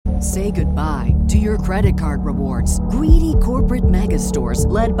Say goodbye to your credit card rewards. Greedy corporate mega stores,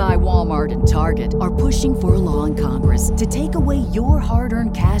 led by Walmart and Target, are pushing for a law in Congress to take away your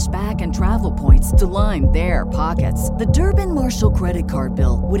hard-earned cash back and travel points to line their pockets. The Durbin-Marshall credit card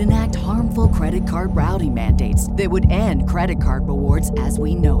bill would enact harmful credit card routing mandates that would end credit card rewards as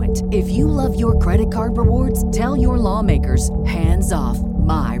we know it. If you love your credit card rewards, tell your lawmakers, hands off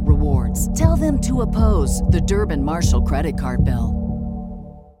my rewards. Tell them to oppose the Durbin-Marshall credit card bill.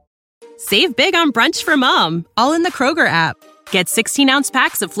 Save big on brunch for mom, all in the Kroger app. Get 16-ounce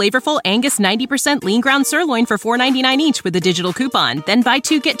packs of flavorful Angus 90% lean ground sirloin for $4.99 each with a digital coupon. Then buy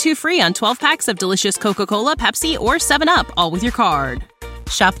 2, get 2 free on 12 packs of delicious Coca-Cola, Pepsi, or 7-Up, all with your card.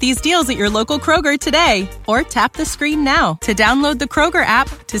 Shop these deals at your local Kroger today, or tap the screen now to download the Kroger app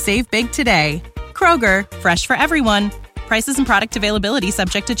to save big today. Kroger, fresh for everyone. Prices and product availability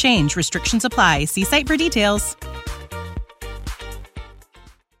subject to change. Restrictions apply. See site for details.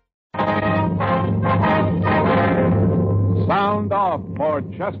 Sound off for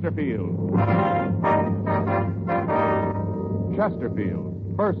Chesterfield.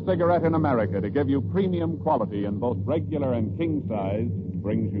 Chesterfield, first cigarette in America to give you premium quality in both regular and king size,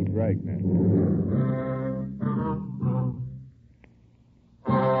 brings you Dragnet.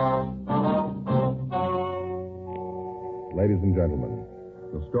 Ladies and gentlemen,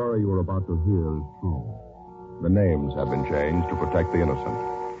 the story you are about to hear is true. The names have been changed to protect the innocent.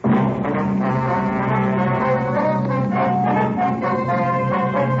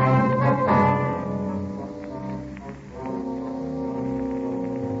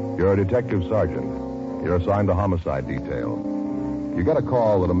 You're a detective sergeant. You're assigned to homicide detail. You get a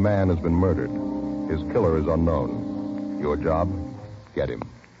call that a man has been murdered. His killer is unknown. Your job? Get him.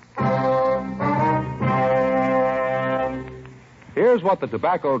 Here's what the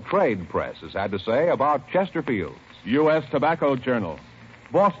tobacco trade press has had to say about Chesterfield's. U.S. Tobacco Journal,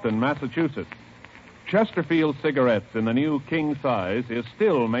 Boston, Massachusetts. Chesterfield cigarettes in the new king size is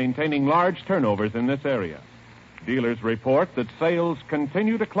still maintaining large turnovers in this area. Dealers report that sales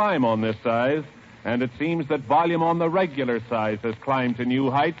continue to climb on this size, and it seems that volume on the regular size has climbed to new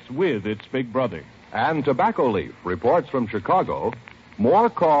heights with its big brother. And Tobacco Leaf reports from Chicago more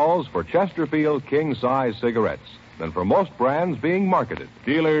calls for Chesterfield king-size cigarettes than for most brands being marketed.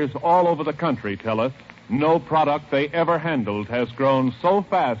 Dealers all over the country tell us no product they ever handled has grown so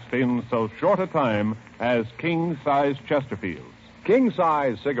fast in so short a time as king-size Chesterfields.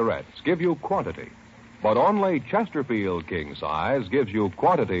 King-size cigarettes give you quantity, but only Chesterfield king-size gives you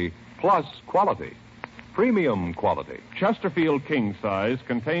quantity plus quality. Premium quality. Chesterfield king size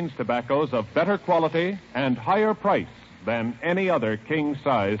contains tobaccos of better quality and higher price than any other king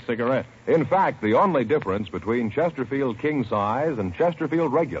size cigarette. In fact, the only difference between Chesterfield king size and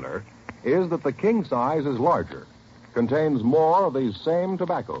Chesterfield regular is that the king size is larger, contains more of these same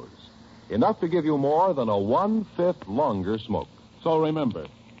tobaccos, enough to give you more than a 1/5 longer smoke. So remember,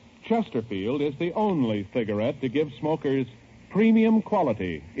 Chesterfield is the only cigarette to give smokers premium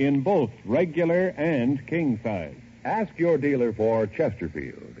quality in both regular and king size. Ask your dealer for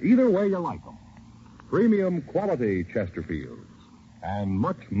Chesterfield. Either way you like them. Premium quality Chesterfields. And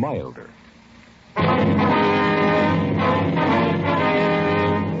much milder.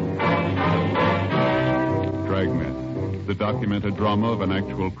 Dragnet, the documented drama of an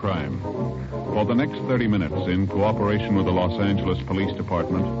actual crime. For the next 30 minutes, in cooperation with the Los Angeles Police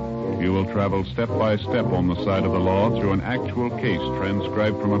Department, you will travel step by step on the side of the law through an actual case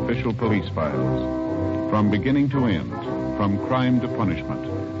transcribed from official police files. From beginning to end, from crime to punishment,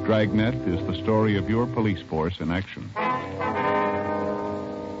 Dragnet is the story of your police force in action.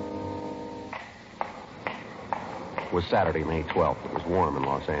 It was Saturday, May 12th. It was warm in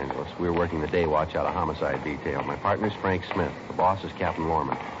Los Angeles. We were working the day watch out of homicide detail. My partner's Frank Smith. The boss is Captain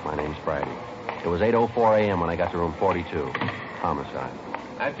Lorman. My name's Friday. It was 8:04 a.m. when I got to room 42. Homicide.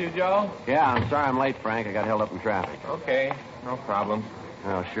 That you, Joe? Yeah, I'm sorry I'm late, Frank. I got held up in traffic. Okay, no problem.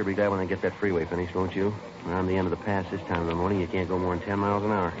 I'll sure be glad when they get that freeway finished, won't you? Around the end of the pass this time of the morning, you can't go more than 10 miles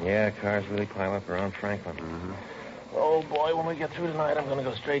an hour. Yeah, cars really climb up around Franklin. Mm-hmm. Oh, boy, when we get through tonight, I'm going to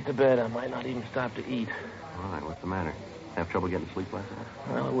go straight to bed. I might not even stop to eat. All right, what's the matter? Have trouble getting sleep last night?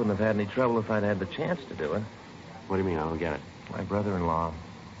 Well, I wouldn't have had any trouble if I'd had the chance to do it. What do you mean? I don't get it. My brother-in-law.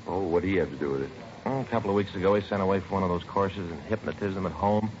 Oh, what do he have to do with it? A couple of weeks ago, he sent away for one of those courses in hypnotism at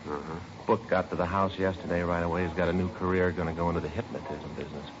home. Uh-huh. Book got to the house yesterday right away. He's got a new career, going to go into the hypnotism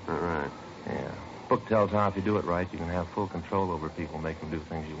business. All right. Yeah. Book tells how if you do it right, you can have full control over people, make them do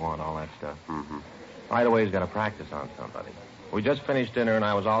things you want, all that stuff. Mm-hmm. Right away, he's got to practice on somebody. We just finished dinner, and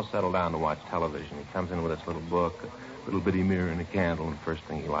I was all settled down to watch television. He comes in with this little book, a little bitty mirror and a candle, and the first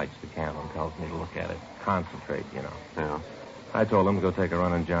thing he lights the candle and tells me to look at it. Concentrate, you know. Yeah. I told him to go take a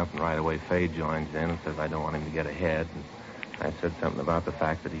run and jump, and right away Faye joins in and says I don't want him to get ahead. And I said something about the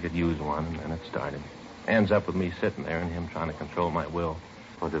fact that he could use one, and then it started. Ends up with me sitting there and him trying to control my will.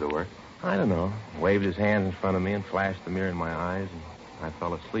 Oh, did it work? I don't know. Waved his hands in front of me and flashed the mirror in my eyes, and I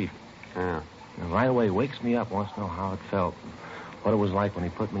fell asleep. Yeah. And right away wakes me up, wants to know how it felt, what it was like when he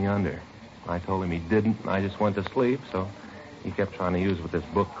put me under. I told him he didn't, and I just went to sleep, so he kept trying to use with this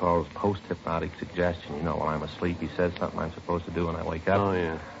book called Post-Hypnotic Suggestion. You know, while I'm asleep, he says something I'm supposed to do when I wake up. Oh,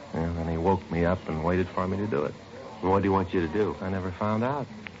 yeah. And then he woke me up and waited for me to do it. And what do you want you to do? I never found out.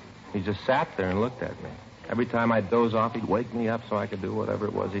 He just sat there and looked at me. Every time I'd doze off, he'd wake me up so I could do whatever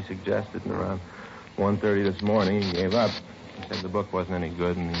it was he suggested. And around 1:30 this morning, he gave up. He said the book wasn't any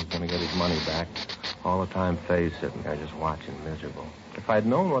good and he was going to get his money back. All the time, Faye's sitting there just watching, miserable. If I'd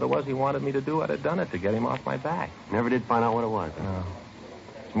known what it was he wanted me to do, I'd have done it to get him off my back. Never did find out what it was. No.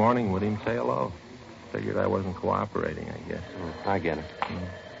 This morning, wouldn't even say hello. Figured I wasn't cooperating, I guess. I get it.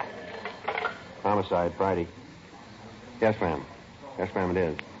 Homicide, Friday. Yes, ma'am. Yes, ma'am, it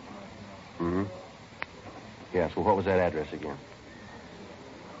is. Mm-hmm. Yes, well, what was that address again?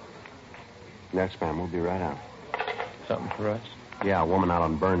 Yes, ma'am, we'll be right out. Something for us? Yeah, a woman out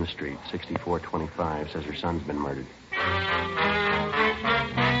on Burn Street, 6425, says her son's been murdered.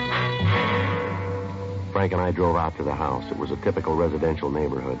 Frank and I drove out to the house. It was a typical residential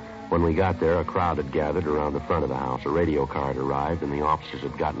neighborhood. When we got there, a crowd had gathered around the front of the house. A radio car had arrived, and the officers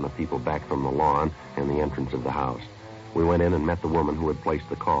had gotten the people back from the lawn and the entrance of the house. We went in and met the woman who had placed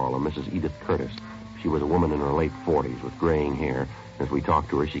the call, a Mrs. Edith Curtis. She was a woman in her late 40s with graying hair. As we talked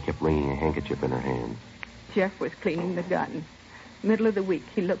to her, she kept wringing a handkerchief in her hand. Jeff was cleaning the gun. Middle of the week,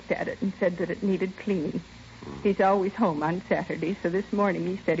 he looked at it and said that it needed cleaning. He's always home on Saturday, so this morning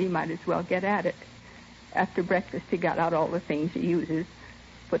he said he might as well get at it. After breakfast, he got out all the things he uses,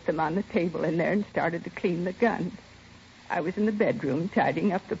 put them on the table in there, and started to clean the gun. I was in the bedroom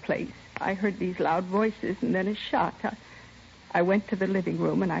tidying up the place. I heard these loud voices and then a shot. I went to the living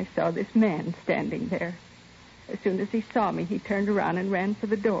room, and I saw this man standing there. As soon as he saw me, he turned around and ran for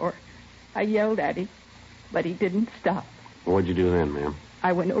the door. I yelled at him, but he didn't stop. What'd you do then, ma'am?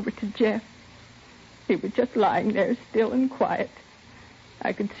 I went over to Jeff. He was just lying there, still and quiet.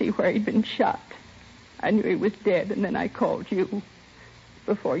 I could see where he'd been shot. I knew he was dead, and then I called you.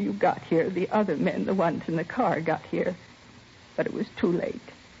 Before you got here, the other men, the ones in the car, got here. But it was too late.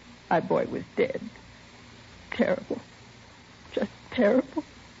 My boy was dead. Terrible. Just terrible.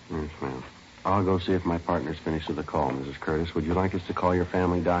 Yes, ma'am. I'll go see if my partner's finished with the call, Mrs. Curtis. Would you like us to call your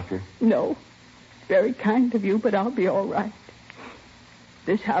family doctor? No. Very kind of you, but I'll be all right.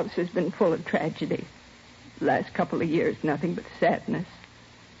 This house has been full of tragedy. The last couple of years, nothing but sadness.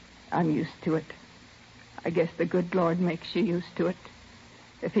 I'm used to it. I guess the good Lord makes you used to it.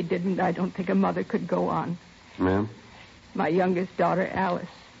 If he didn't, I don't think a mother could go on. Ma'am? My youngest daughter, Alice.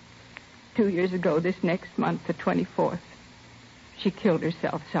 2 years ago, this next month, the 24th, she killed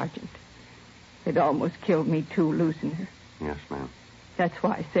herself, Sergeant. It almost killed me, too, losing her. Yes, ma'am. That's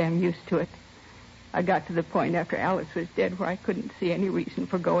why I say I'm used to it. I got to the point after Alice was dead where I couldn't see any reason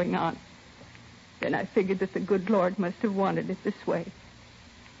for going on. Then I figured that the good Lord must have wanted it this way.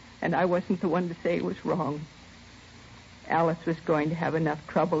 And I wasn't the one to say it was wrong. Alice was going to have enough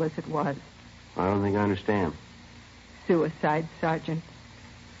trouble as it was. I don't think I understand. Suicide, Sergeant.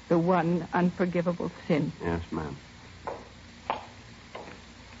 The one unforgivable sin. Yes, ma'am.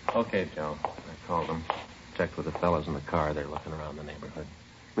 Okay, Joe. I called them. Checked with the fellas in the car. They're looking around the neighborhood.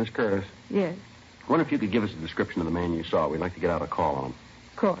 Miss Curtis, Yes, I wonder if you could give us a description of the man you saw. We'd like to get out a call on him.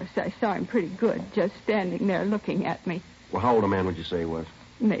 of course. I saw him pretty good, just standing there looking at me. Well, how old a man would you say he was?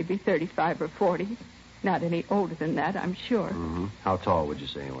 Maybe 35 or 40. Not any older than that, I'm sure. Mm-hmm. How tall would you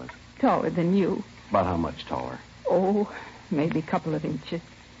say he was? Taller than you. About how much taller? Oh, maybe a couple of inches.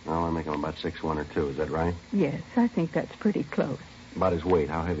 Well, I make him about 6'1" or 2". Is that right? Yes, I think that's pretty close. About his weight.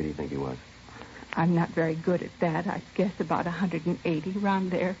 How heavy do you think he was? I'm not very good at that. I guess about 180,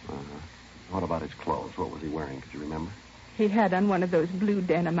 around there. Uh-huh. What about his clothes? What was he wearing? Could you remember? He had on one of those blue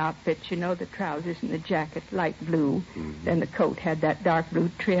denim outfits, you know, the trousers and the jacket, light blue. Mm-hmm. Then the coat had that dark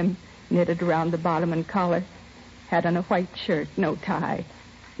blue trim, knitted around the bottom and collar. Had on a white shirt, no tie.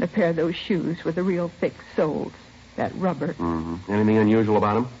 And a pair of those shoes with the real thick soles, that rubber. Mm-hmm. Anything unusual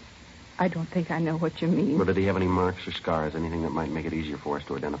about him? I don't think I know what you mean. Or did he have any marks or scars? Anything that might make it easier for us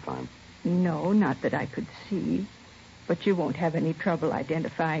to identify him? No, not that I could see. But you won't have any trouble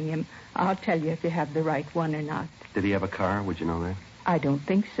identifying him. I'll tell you if you have the right one or not. Did he have a car? Would you know that? I don't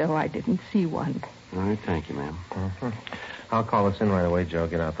think so. I didn't see one. All right, thank you, ma'am. Mm-hmm. I'll call us in right away, Joe.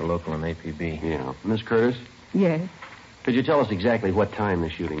 Get out the local and APB. Yeah. Miss Curtis, Yes. could you tell us exactly what time the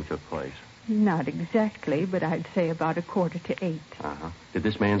shooting took place? Not exactly, but I'd say about 7:45. Uh-huh. Did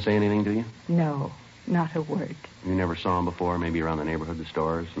this man say anything to you? No, not a word. You never saw him before, maybe around the neighborhood, the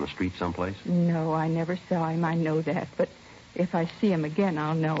stores, in the street someplace? No, I never saw him. I know that. But if I see him again,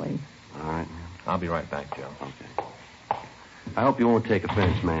 I'll know him. All right, ma'am. I'll be right back, Joe. Okay. I hope you won't take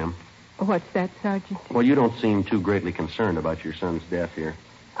offense, ma'am. What's that, Sergeant? Well, you don't seem too greatly concerned about your son's death here.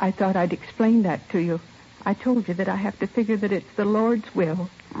 I thought I'd explain that to you. I told you that I have to figure that it's the Lord's will.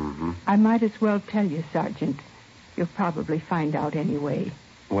 Mm-hmm. I might as well tell you, Sergeant. You'll probably find out anyway.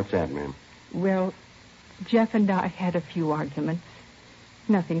 What's that, ma'am? Well, Jeff and I had a few arguments.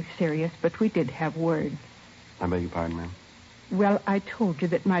 Nothing serious, but we did have words. I beg your pardon, ma'am? Well, I told you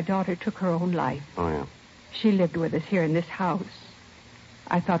that my daughter took her own life. Oh, yeah. She lived with us here in this house.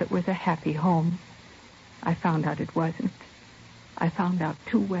 I thought it was a happy home. I found out it wasn't. I found out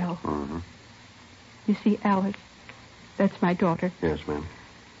too well. Mm-hmm. You see, Alice, that's my daughter. Yes, ma'am.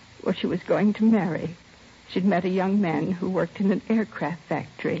 Well, she was going to marry. She'd met a young man who worked in an aircraft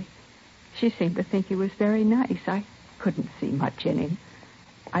factory. She seemed to think he was very nice. I couldn't see much in him.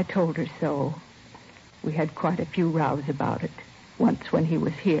 I told her so. We had quite a few rows about it, once when he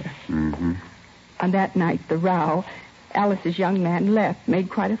was here. Mm-hmm. On that night, the row, Alice's young man left, made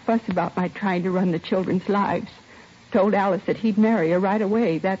quite a fuss about my trying to run the children's lives. Told Alice that he'd marry her right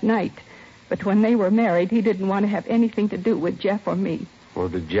away that night. But when they were married, he didn't want to have anything to do with Jeff or me. Well,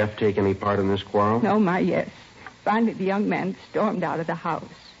 did Jeff take any part in this quarrel? No, yes. Finally, the young man stormed out of the house.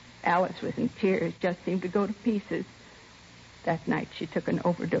 Alice was in tears, just seemed to go to pieces. That night, she took an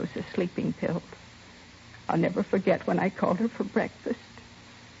overdose of sleeping pills. I'll never forget when I called her for breakfast.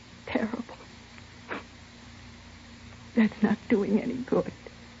 Terrible. That's not doing any good.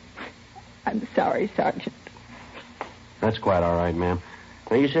 I'm sorry, Sergeant. That's quite all right, ma'am.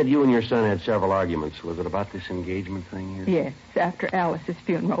 Now, you said you and your son had several arguments. Was it about this engagement thing here? Yes, after Alice's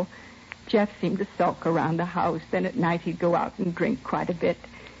funeral. Jeff seemed to sulk around the house. Then at night he'd go out and drink quite a bit.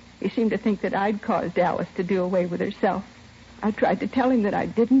 He seemed to think that I'd caused Alice to do away with herself. I tried to tell him that I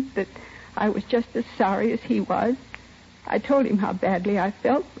didn't, that I was just as sorry as he was. I told him how badly I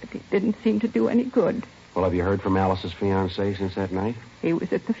felt, but it didn't seem to do any good. Well, have you heard from Alice's fiancé since that night? He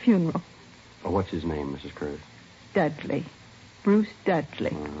was at the funeral. Oh, what's his name, Mrs. Curtis? Dudley. Bruce Dudley.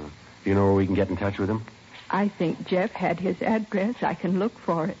 Do you know where we can get in touch with him? I think Jeff had his address. I can look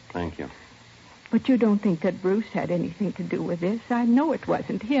for it. Thank you. But you don't think that Bruce had anything to do with this? I know it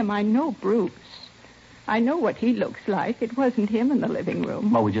wasn't him. I know Bruce. I know what he looks like. It wasn't him in the living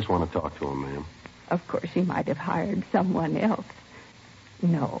room. Well, we just want to talk to him, ma'am. Of course, he might have hired someone else.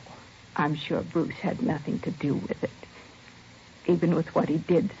 No, I'm sure Bruce had nothing to do with it. Even with what he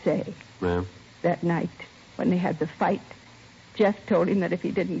did say. Ma'am? That night, when they had the fight, Jeff told him that if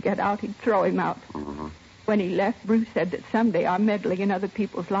he didn't get out, he'd throw him out. Mm-hmm. When he left, Bruce said that someday our meddling in other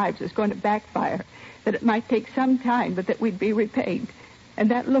people's lives was going to backfire, that it might take some time, but that we'd be repaid. And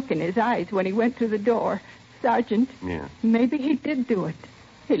that look in his eyes when he went through the door, Sergeant, yeah, maybe he did do it.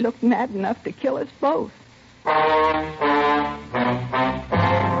 He looked mad enough to kill us both.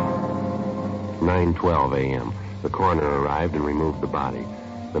 9:12 a.m. The coroner arrived and removed the body.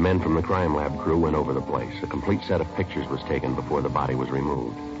 The men from the crime lab crew went over the place. A complete set of pictures was taken before the body was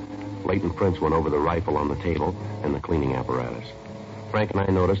removed. Leighton Prince went over the rifle on the table and the cleaning apparatus. Frank and I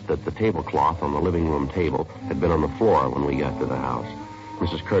noticed that the tablecloth on the living room table had been on the floor when we got to the house.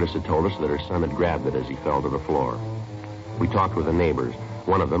 Mrs. Curtis had told us that her son had grabbed it as he fell to the floor. We talked with the neighbors.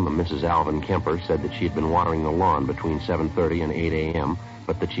 One of them, a Mrs. Alvin Kemper, said that she had been watering the lawn between 7:30 and 8 a.m.,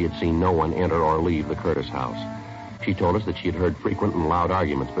 but that she had seen no one enter or leave the Curtis house. She told us that she had heard frequent and loud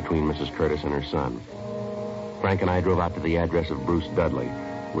arguments between Mrs. Curtis and her son. Frank and I drove out to the address of Bruce Dudley.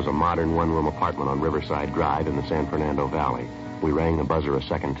 It was a modern one-room apartment on Riverside Drive in the San Fernando Valley. We rang the buzzer a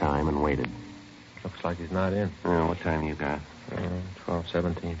second time and waited. Looks like he's not in. What time you got?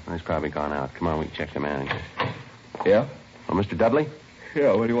 12:17. He's probably gone out. Come on, we can check the manager. Yeah? Oh, Mr. Dudley?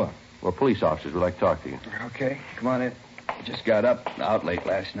 Yeah, what do you want? Well, police officers would like to talk to you. Okay, come on in. Just got up, out late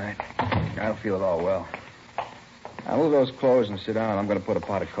last night. I don't feel at all well. Now move those clothes and sit down. I'm going to put a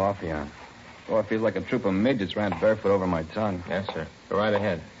pot of coffee on. Oh, it feels like a troop of midgets ran barefoot over my tongue. Yes, sir. Go right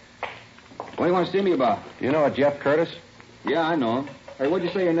ahead. What do you want to see me about? Do you know a Jeff Curtis? Yeah, I know him. Hey, what'd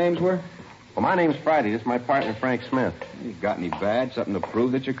you say your names were? Well, my name's Friday. This is my partner, Frank Smith. You got any badge? Something to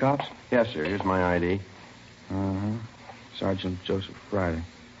prove that you're cops? Yes, sir. Here's my ID. Uh-huh. Sergeant Joseph Friday.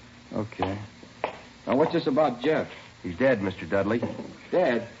 Okay. Now, what's this about Jeff? He's dead, Mr. Dudley.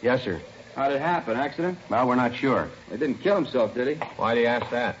 Dead? Yes, sir. How'd it happen? Accident? Well, we're not sure. He didn't kill himself, did he? Why do you ask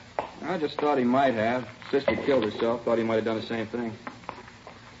that? I just thought he might have. Sister killed herself. Thought he might have done the same thing.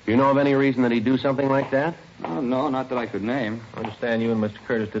 Do you know of any reason that he'd do something like that? Oh, no, not that I could name. I understand you and Mr.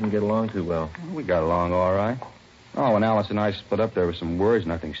 Curtis didn't get along too well. We got along all right. Oh, when Alice and I split up, there were some words,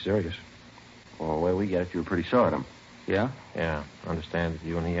 nothing serious. Well, the way we get it, you were pretty sore at him. Yeah? Yeah, I understand that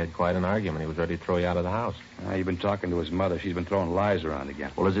you and he had quite an argument. He was ready to throw you out of the house. You've been talking to his mother. She's been throwing lies around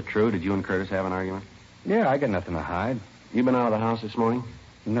again. Well, is it true? Did you and Curtis have an argument? Yeah, I got nothing to hide. You been out of the house this morning?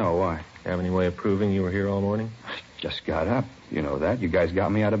 No, why? Have any way of proving you were here all morning? Just got up. You know that. You guys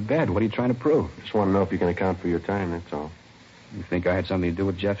got me out of bed. What are you trying to prove? Just want to know if you can account for your time, that's all. You think I had something to do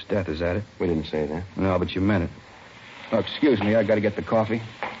with Jeff's death, is that it? We didn't say that. No, but you meant it. Oh, excuse me, I got to get the coffee.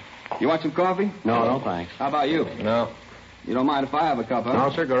 You want some coffee? No, thanks. How about you? No. You don't mind if I have a cup, huh?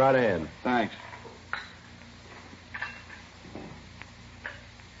 No, sir, go right ahead. Thanks.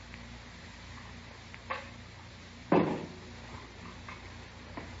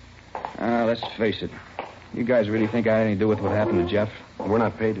 Let's face it. You guys really think I had anything to do with what happened to Jeff? We're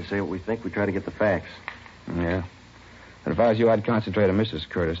not paid to say what we think. We try to get the facts. Yeah. But if I was you, I'd concentrate on Mrs.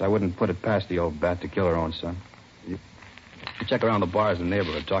 Curtis. I wouldn't put it past the old bat to kill her own son. You check around the bars in the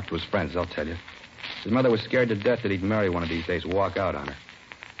neighborhood, talk to his friends, they'll tell you. His mother was scared to death that he'd marry one of these days, walk out on her.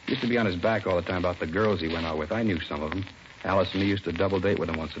 He used to be on his back all the time about the girls he went out with. I knew some of them. Alice and me used to double date with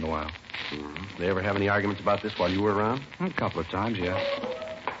him once in a while. Mm-hmm. They ever have any arguments about this while you were around? A couple of times, yeah.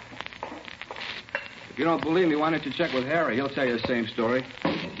 If you don't believe me, why don't you check with Harry? He'll tell you the same story.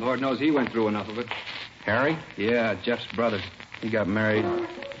 Lord knows he went through enough of it. Harry? Yeah, Jeff's brother. He got married,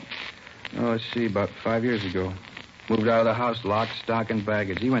 let's see, about 5 years ago. Moved out of the house, lock, stock, and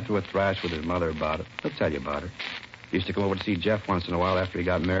baggage. He went through a thrash with his mother about it. He'll tell you about her. He used to come over to see Jeff once in a while after he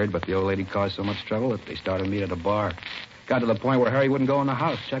got married, but the old lady caused so much trouble that they started to meet at a bar. Got to the point where Harry wouldn't go in the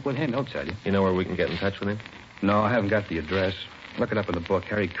house. Check with him, he'll tell you. You know where we can get in touch with him? No, I haven't got the address. Look it up in the book,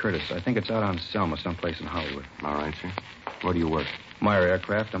 Harry Curtis. I think it's out on Selma, someplace in Hollywood. All right, sir. Where do you work? Meyer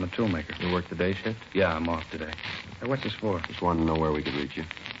Aircraft. I'm a toolmaker. You work the day shift? Yeah, I'm off today. Hey, what's this for? Just wanted to know where we could reach you.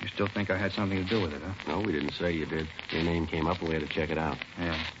 You still think I had something to do with it, huh? No, we didn't say you did. Your name came up and we had to check it out.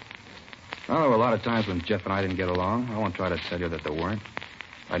 Yeah. Well, there were a lot of times when Jeff and I didn't get along. I won't try to tell you that there weren't.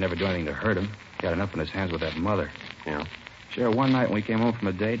 I'd never do anything to hurt him. He had enough on his hands with that mother. Yeah? Sure, one night when we came home from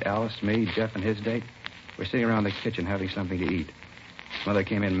a date, Alice, me, Jeff, and his date, we're sitting around the kitchen having something to eat. Mother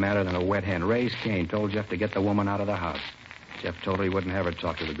came in madder than a wet hen. Raised Cain, told Jeff to get the woman out of the house. Jeff told her he wouldn't have her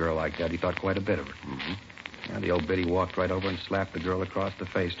talk to the girl like that. He thought quite a bit of her. Mm-hmm. Yeah, the old biddy walked right over and slapped the girl across the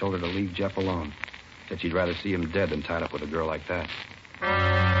face, told her to leave Jeff alone. Said she'd rather see him dead than tied up with a girl like that.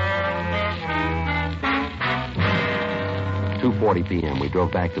 2:40 p.m. We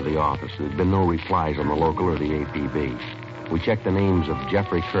drove back to the office. There'd been no replies on the local or the APB. We checked the names of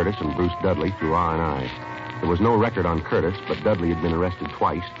Jeffrey Curtis and Bruce Dudley through R&I. There was no record on Curtis, but Dudley had been arrested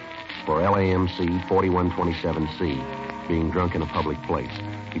twice for LAMC 4127C, being drunk in a public place.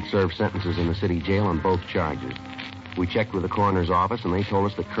 He'd served sentences in the city jail on both charges. We checked with the coroner's office, and they told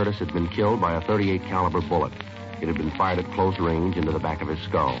us that Curtis had been killed by a .38 caliber bullet. It had been fired at close range into the back of his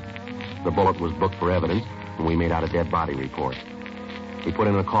skull. The bullet was booked for evidence, and we made out a dead body report. We put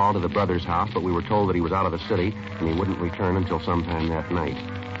in a call to the brother's house, but we were told that he was out of the city, and he wouldn't return until sometime that night.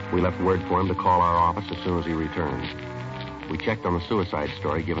 We left word for him to call our office as soon as he returned. We checked on the suicide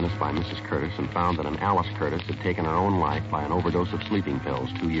story given us by Mrs. Curtis and found that an Alice Curtis had taken her own life by an overdose of sleeping pills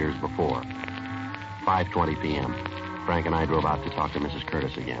 2 years before. 5:20 p.m. Frank and I drove out to talk to Mrs.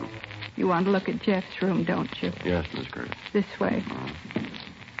 Curtis again. You want to look at Jeff's room, don't you? Yes, Miss Curtis. This way.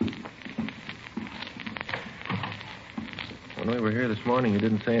 When we were here this morning, you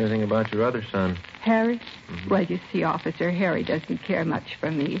didn't say anything about your other son. Harry? Mm-hmm. Well, you see, Officer, Harry doesn't care much for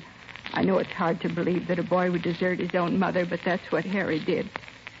me. I know it's hard to believe that a boy would desert his own mother, but that's what Harry did.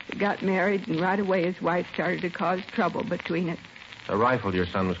 He got married, and right away his wife started to cause trouble between us. A rifle your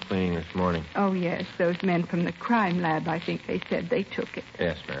son was cleaning this morning. Oh, yes. Those men from the crime lab, I think they said they took it.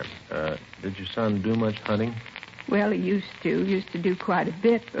 Yes, ma'am. Did your son do much hunting? Well, he used to do quite a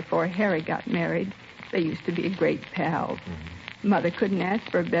bit before Harry got married. They used to be great pals. Mm-hmm. Mother couldn't ask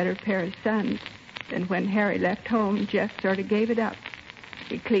for a better pair of sons. Then when Harry left home, Jeff sort of gave it up.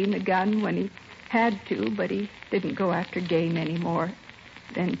 He cleaned the gun when he had to, but he didn't go after game anymore.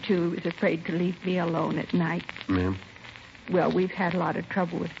 Then, too, he was afraid to leave me alone at night. Ma'am? Well, we've had a lot of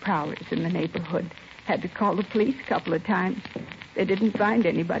trouble with prowlers in the neighborhood. Had to call the police a couple of times. They didn't find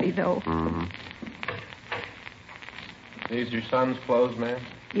anybody, though. Mm-hmm. These your son's clothes, ma'am?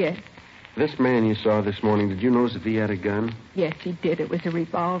 Yes. This man you saw this morning, did you notice if he had a gun? Yes, he did. It was a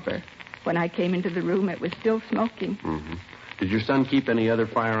revolver. When I came into the room, it was still smoking. Mm-hmm. Did your son keep any other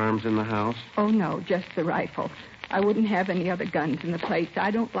firearms in the house? Oh, no, just the rifle. I wouldn't have any other guns in the place.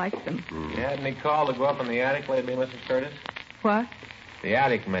 I don't like them. Mm-hmm. You had any call to go up in the attic lately, Mrs. Curtis? What? The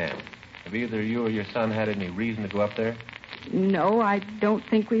attic man. The Have either you or your son had any reason to go up there? No, I don't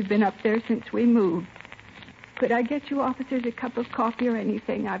think we've been up there since we moved. Could I get you officers a cup of coffee or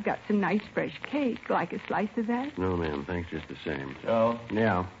anything? I've got some nice fresh cake. Like a slice of that? No, ma'am. Thanks just the same. Joe?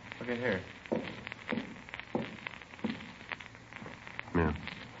 Yeah. Look at here. Yeah.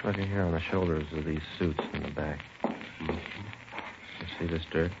 Look at here on the shoulders of these suits in the back. You see this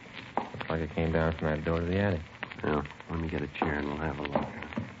dirt? Looks like it came down from that door to the attic. Yeah. Let me get a chair and we'll have a look.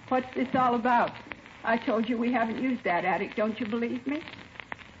 What's this all about? I told you we haven't used that attic. Don't you believe me?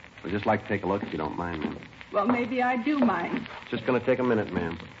 We'd just like to take a look if you don't mind, ma'am. Well, maybe I do mind. It's just going to take a minute,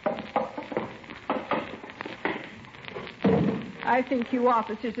 ma'am. I think you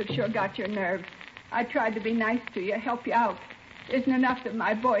officers have sure got your nerve. I tried to be nice to you, help you out. Isn't enough that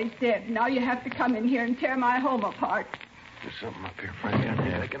my boy's dead. Now you have to come in here and tear my home apart. There's something up here, Frank.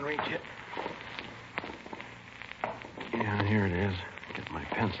 I can reach it. Yeah, here it is. Get my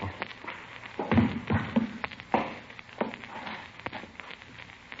pencil.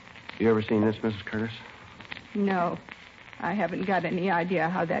 You ever seen this, Mrs. Curtis? No. I haven't got any idea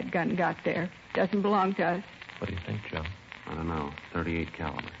how that gun got there. Doesn't belong to us. What do you think, Joe? I don't know. 38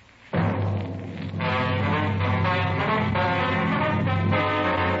 caliber.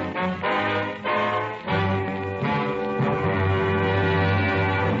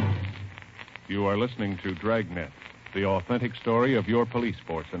 You are listening to Dragnet, the authentic story of your police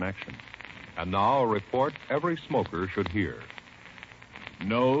force in action. And now a report every smoker should hear.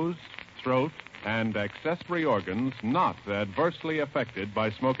 Nose, throat, and accessory organs not adversely affected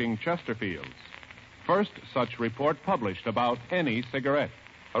by smoking Chesterfields. First such report published about any cigarette.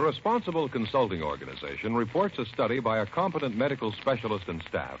 A responsible consulting organization reports a study by a competent medical specialist and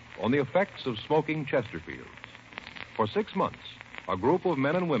staff on the effects of smoking Chesterfields. For 6 months, a group of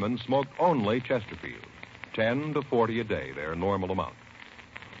men and women smoked only Chesterfields, 10 to 40 a day, their normal amount.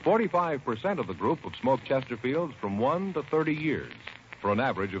 45% of the group have smoked Chesterfields from 1 to 30 years, for an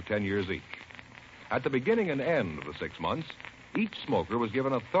average of 10 years each. At the beginning and end of the 6 months, each smoker was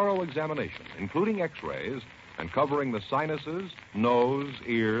given a thorough examination, including x-rays and covering the sinuses, nose,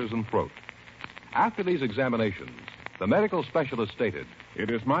 ears, and throat. After these examinations, the medical specialist stated, "It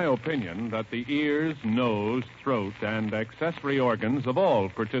is my opinion that the ears, nose, throat, and accessory organs of all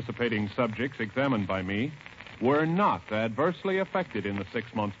participating subjects examined by me were not adversely affected in the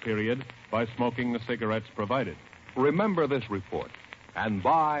 6-month period by smoking the cigarettes provided." Remember this report and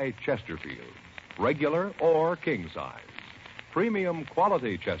buy Chesterfields, regular or king size. Premium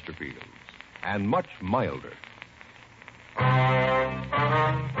quality Chesterfields, and much milder.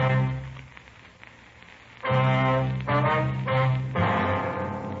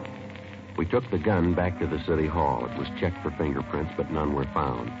 We took the gun back to the city hall. It was checked for fingerprints, but none were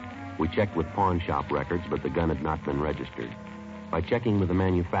found. We checked with pawn shop records, but the gun had not been registered. By checking with the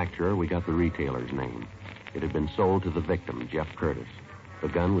manufacturer, we got the retailer's name. It had been sold to the victim, Jeff Curtis. The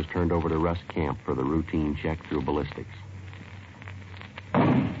gun was turned over to Russ Camp for the routine check through ballistics.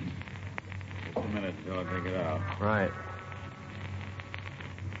 Just a minute until I take it out. Right.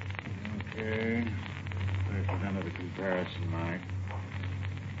 Okay. There's the end of the comparison, Mike.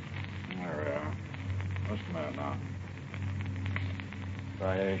 There we are. Just a minute now.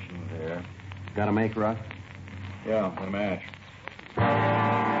 Striations here. Got a make, Russ? Yeah, with a match.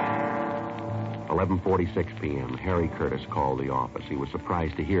 11:46 p.m. Harry Curtis called the office. He was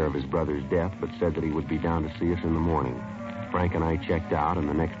surprised to hear of his brother's death, but said that he would be down to see us in the morning. Frank and I checked out, and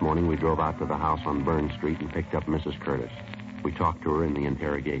the next morning we drove out to the house on Burn Street and picked up Mrs. Curtis. We talked to her in the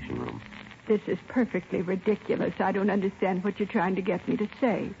interrogation room. This is perfectly ridiculous. I don't understand what you're trying to get me to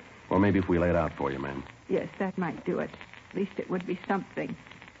say. Well, maybe if we lay it out for you, ma'am. Yes, that might do it. At least it would be something.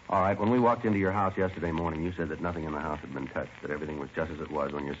 All right, when we walked into your house yesterday morning, you said that nothing in the house had been touched, that everything was just as it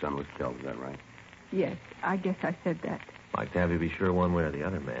was when your son was killed. Is that right? Yes, I guess I said that. Like to have you be sure one way or the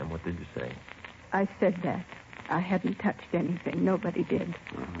other, ma'am. What did you say? I said that. I hadn't touched anything. Nobody did.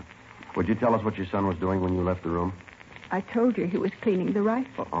 Uh-huh. Would you tell us what your son was doing when you left the room? I told you he was cleaning the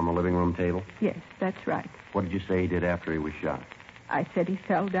rifle. On the living room table? Yes, that's right. What did you say he did after he was shot? I said he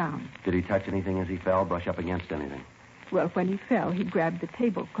fell down. Did he touch anything as he fell, brush up against anything? Well, when he fell, he grabbed the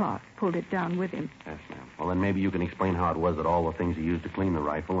tablecloth, pulled it down with him. Yes, ma'am. Well, then maybe you can explain how it was that all the things he used to clean the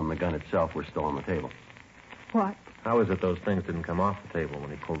rifle and the gun itself were still on the table. What? How is it those things didn't come off the table when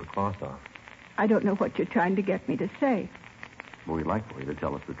he pulled the cloth off? I don't know what you're trying to get me to say. Well, we'd like for you to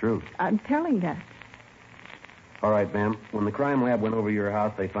tell us the truth. I'm telling that. All right, ma'am. When the crime lab went over your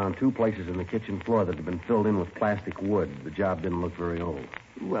house, they found 2 places in the kitchen floor that had been filled in with plastic wood. The job didn't look very old.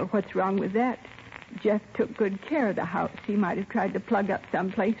 Well, what's wrong with that? Jeff took good care of the house. He might have tried to plug up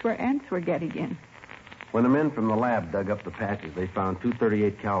some place where ants were getting in. When the men from the lab dug up the patches, they found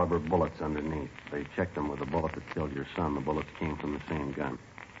 238 caliber bullets underneath. They checked them with the bullet that killed your son. The bullets came from the same gun.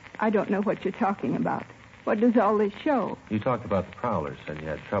 I don't know what you're talking about. What does all this show? You talked about the prowlers. Said you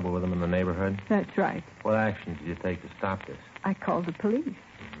had trouble with them in the neighborhood. That's right. What action did you take to stop this? I called the police.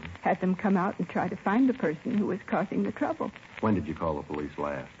 Had them come out and try to find the person who was causing the trouble. When did you call the police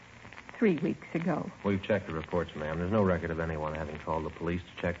last? 3 weeks ago. We've checked the reports, ma'am. There's no record of anyone having called the police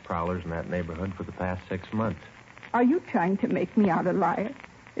to check prowlers in that neighborhood for the past 6 months. Are you trying to make me out a liar?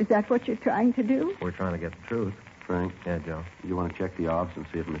 Is that what you're trying to do? We're trying to get the truth. Frank? Yeah, Joe? You want to check the office and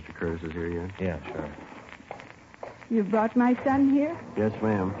see if Mr. Curtis is here yet? Yeah, sure. You brought my son here? Yes,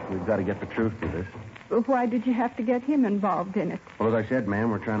 ma'am. We've got to get the truth to this. Well, why did you have to get him involved in it? Well, as I said, ma'am,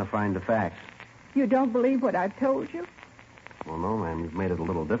 we're trying to find the facts. You don't believe what I've told you? Well, no, ma'am. You've made it a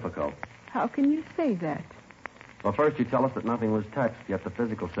little difficult. How can you say that? Well, first you tell us that nothing was touched, yet the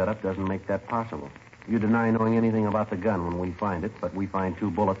physical setup doesn't make that possible. You deny knowing anything about the gun when we find it, but we find 2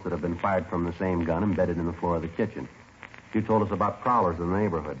 bullets that have been fired from the same gun embedded in the floor of the kitchen. You told us about prowlers in the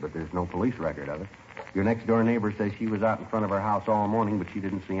neighborhood, but there's no police record of it. Your next-door neighbor says she was out in front of her house all morning, but she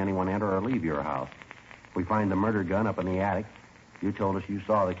didn't see anyone enter or leave your house. We find the murder gun up in the attic. You told us you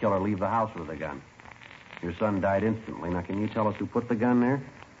saw the killer leave the house with the gun. Your son died instantly. Now, can you tell us who put the gun there?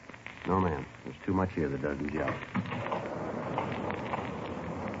 No, ma'am. There's too much here that doesn't gel.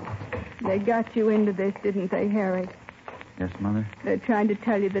 They got you into this, didn't they, Harry? Yes, Mother? They're trying to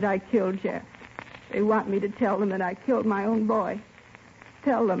tell you that I killed Jeff. They want me to tell them that I killed my own boy.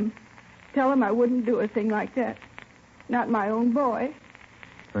 Tell them I wouldn't do a thing like that. Not my own boy.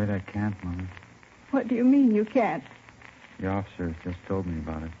 Afraid I can't, Mother. What do you mean you can't? The officers just told me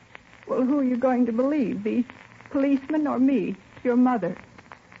about it. Well, who are you going to believe? These policemen or me, your mother?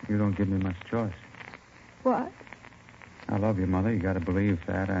 You don't give me much choice. What? I love you, Mother. You got to believe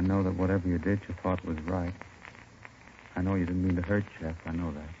that. I know that whatever you did, you thought was right. I know you didn't mean to hurt Jeff. I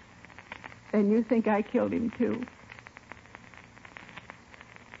know that. And you think I killed him, too?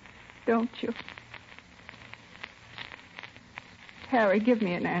 Don't you? Harry, give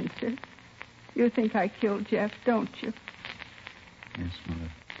me an answer. You think I killed Jeff, don't you? Yes,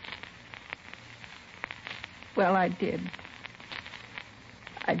 Mother. Well, I did.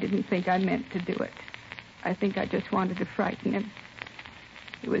 I didn't think I meant to do it. I think I just wanted to frighten him.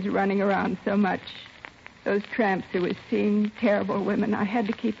 He was running around so much. Those tramps who was seeing terrible women. I had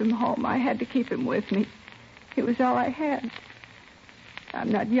to keep him home. I had to keep him with me. He was all I had.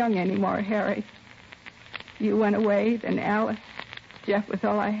 I'm not young anymore, Harry. You went away, then Alice. Jeff was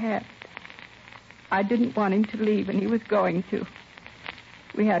all I had. I didn't want him to leave, and he was going to.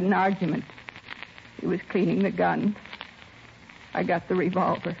 We had an argument. He was cleaning the gun. I got the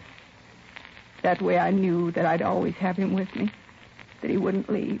revolver. That way I knew that I'd always have him with me, that he wouldn't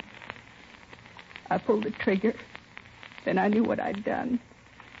leave. I pulled the trigger. Then I knew what I'd done.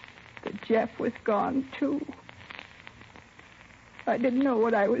 That Jeff was gone, too. I didn't know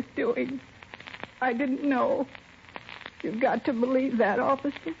what I was doing. I didn't know. You've got to believe that,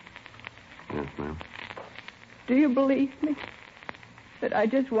 officer. Yes, ma'am. Do you believe me? That I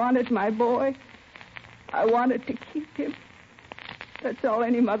just wanted my boy? I wanted to keep him. That's all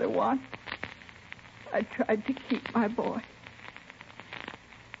any mother wants. I tried to keep my boy.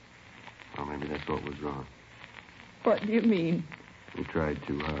 Well, maybe that's what was wrong. What do you mean? You tried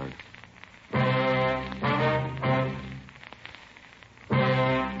too hard.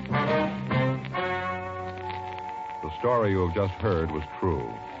 The story you have just heard was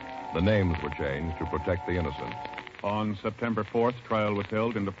true. The names were changed to protect the innocent. On September 4th, trial was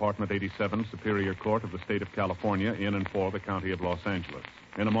held in Department 87, Superior Court of the State of California, in and for the County of Los Angeles.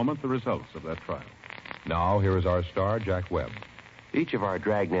 In a moment, the results of that trial. Now, here is our star, Jack Webb. Each of our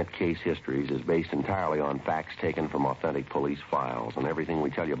Dragnet case histories is based entirely on facts taken from authentic police files, and everything we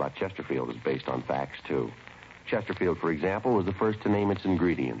tell you about Chesterfield is based on facts, too. Chesterfield, for example, was the first to name its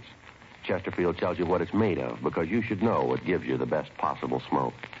ingredients. Chesterfield tells you what it's made of, because you should know what gives you the best possible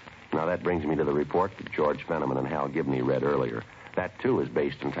smoke. Now, that brings me to the report that George Fenneman and Hal Gibney read earlier. That, too, is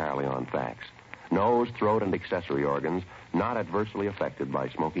based entirely on facts. Nose, throat, and accessory organs not adversely affected by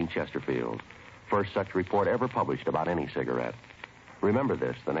smoking Chesterfield. First such report ever published about any cigarette. Remember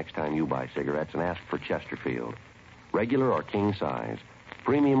this the next time you buy cigarettes and ask for Chesterfield. Regular or king size,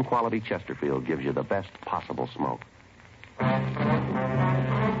 premium quality Chesterfield gives you the best possible smoke.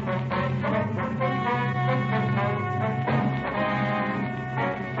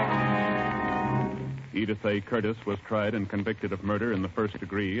 Edith A. Curtis was tried and convicted of murder in the first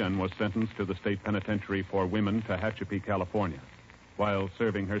degree and was sentenced to the state penitentiary for women, Tehachapi, California. While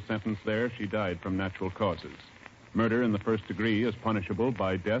serving her sentence there, she died from natural causes. Murder in the first degree is punishable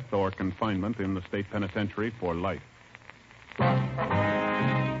by death or confinement in the state penitentiary for life.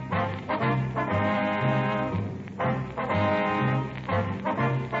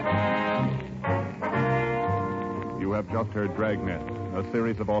 You have just heard Dragnet, a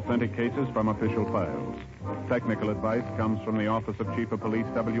series of authentic cases from official files. Technical advice comes from the Office of Chief of Police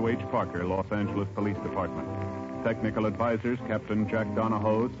W.H. Parker, Los Angeles Police Department. Technical advisors, Captain Jack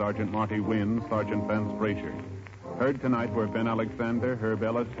Donahoe, Sergeant Marty Wynn, Sergeant Vance Frazier. Heard tonight were Ben Alexander, Herb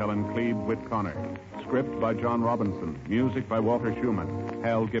Ellis, Helen Klebe, Whit Connor. Script by John Robinson. Music by Walter Schumann.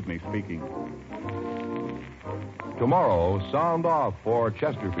 Hal Gibney speaking. Tomorrow, sound off for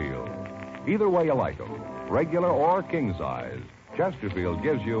Chesterfield. Either way you like them, regular or king size, Chesterfield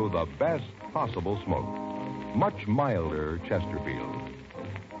gives you the best possible smoke. Much milder Chesterfield.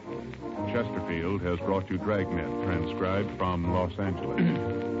 Chesterfield has brought you Dragnet, transcribed from Los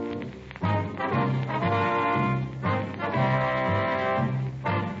Angeles.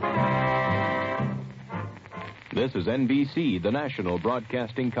 This is NBC, the national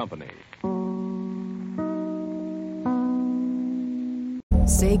broadcasting company.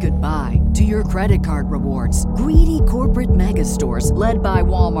 Say goodbye to your credit card rewards. Greedy corporate mega stores, led by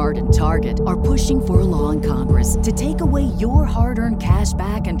Walmart and Target, are pushing for a law in Congress to take away your hard-earned cash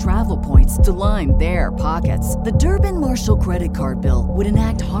back and travel points to line their pockets. The Durbin-Marshall credit card bill would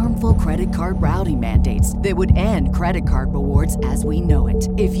enact harmful credit card routing mandates that would end credit card rewards as we know it.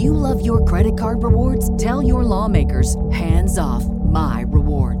 If you love your credit card rewards, tell your lawmakers, hands off my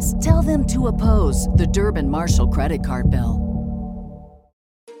rewards. Tell them to oppose the Durbin-Marshall credit card bill.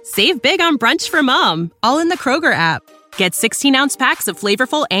 Save big on brunch for mom, all in the Kroger app. Get 16-ounce packs of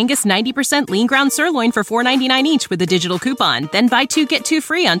flavorful Angus 90% lean ground sirloin for $4.99 each with a digital coupon. Then buy 2, get 2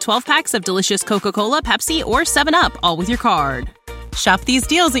 free on 12 packs of delicious Coca-Cola, Pepsi, or 7-Up, all with your card. Shop these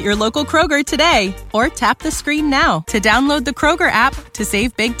deals at your local Kroger today, or tap the screen now to download the Kroger app to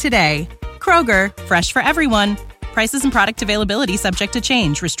save big today. Kroger, fresh for everyone. Prices and product availability subject to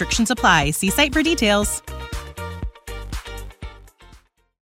change. Restrictions apply. See site for details.